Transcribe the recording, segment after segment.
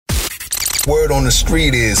Word on the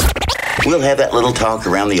street is we'll have that little talk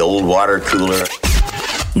around the old water cooler.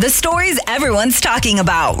 The stories everyone's talking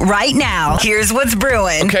about right now. Here's what's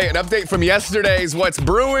brewing. Okay, an update from yesterday's What's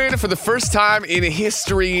Brewing. For the first time in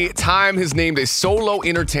history, Time has named a solo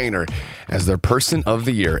entertainer as their Person of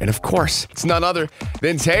the Year. And of course, it's none other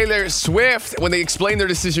than Taylor Swift. When they explained their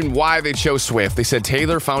decision why they chose Swift, they said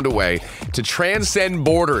Taylor found a way to transcend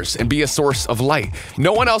borders and be a source of light.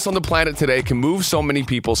 No one else on the planet today can move so many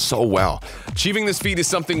people so well. Achieving this feat is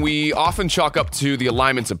something we often chalk up to the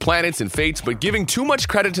alignments of planets and fates, but giving too much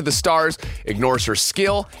credit to the stars ignores her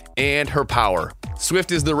skill and her power.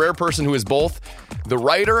 Swift is the rare person who is both the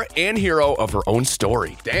writer and hero of her own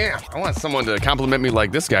story. Damn, I want someone to compliment me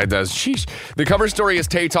like this guy does. Sheesh. The cover story is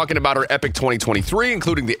Tay talking about her epic 2023,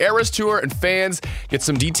 including the Eras Tour, and fans get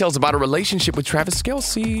some details about her relationship with Travis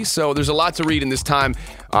Kelce. So there's a lot to read in this Time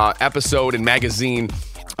episode and magazine.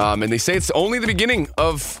 And they say it's only the beginning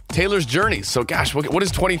of Taylor's journey. So, gosh, what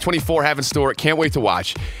does 2024 have in store? Can't wait to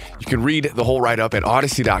watch. You can read the whole write-up at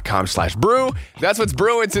odyssey.com/brew. That's what's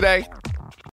brewing today.